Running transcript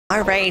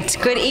All right,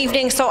 good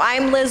evening. So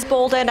I'm Liz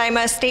Boldon. I'm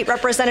a state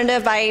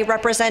representative. I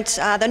represent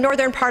the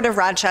northern part of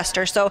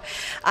Rochester. So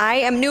I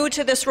am new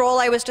to this role.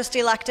 I was just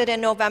elected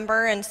in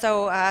November, and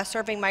so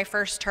serving my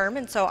first term,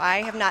 and so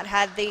I have not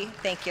had the,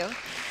 thank you.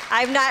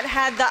 I've not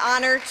had the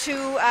honor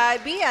to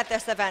be at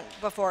this event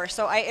before,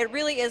 so it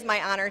really is my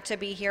honor to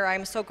be here.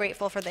 I'm so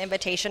grateful for the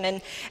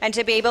invitation and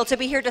to be able to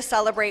be here to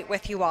celebrate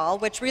with you all,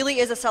 which really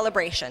is a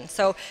celebration.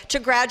 So to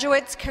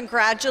graduates,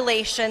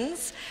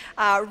 congratulations.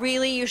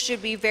 Really, you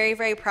should be very,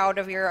 very proud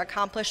of your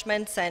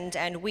accomplishments,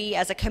 and we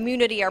as a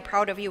community are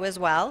proud of you as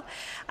well.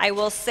 I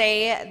will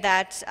say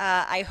that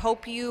I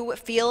hope you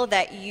feel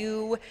that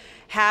you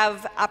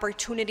have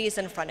opportunities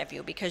in front of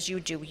you, because you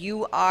do.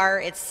 You are,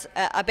 it's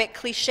a bit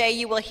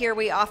cliche,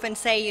 we often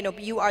say, you know,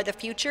 you are the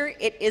future.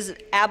 It is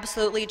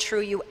absolutely true,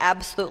 you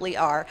absolutely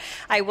are.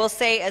 I will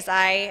say, as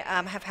I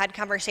have had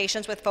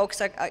conversations with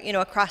folks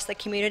across the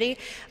community,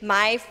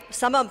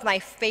 some of my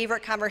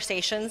favorite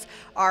conversations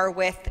are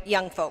with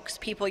young folks,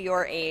 people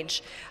your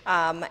age,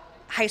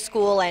 high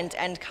school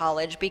and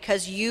college,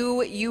 because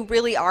you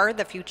really are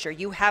the future.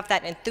 You have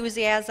that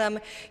enthusiasm,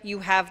 you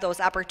have those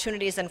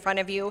opportunities in front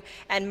of you,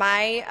 and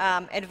my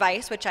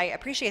advice, which I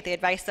appreciate the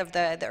advice of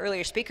the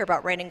earlier speaker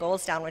about writing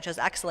goals down, which is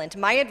excellent,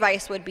 my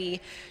advice would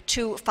be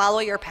to follow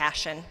your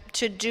passion,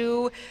 to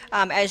do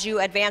as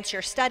you advance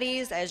your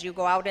studies, as you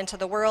go out into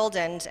the world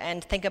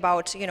and think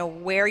about, you know,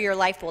 where your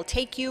life will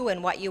take you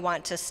and what you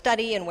want to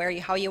study and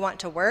how you want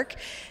to work.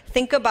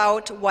 Think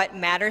about what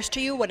matters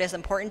to you, what is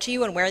important to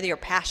you, and where your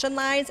passion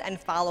lies, and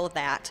follow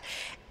that.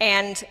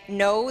 And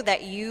know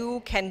that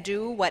you can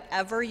do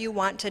whatever you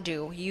want to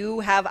do. You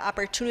have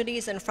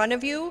opportunities in front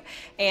of you,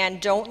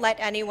 and don't let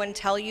anyone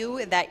tell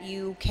you that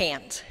you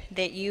can't.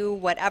 That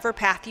whatever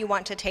path you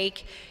want to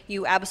take,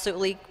 you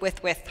absolutely,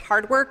 with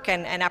hard work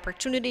and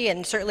opportunity,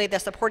 and certainly the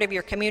support of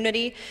your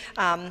community,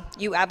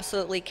 you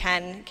absolutely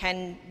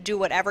can do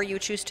whatever you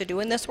choose to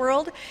do in this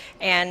world.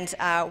 And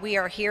we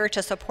are here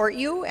to support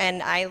you,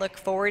 and I look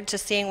forward to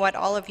seeing what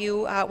all of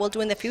you will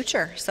do in the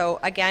future. So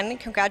again,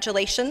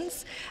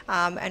 congratulations.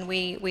 And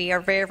we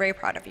are very, very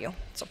proud of you.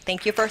 So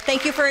thank you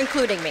for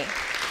including me.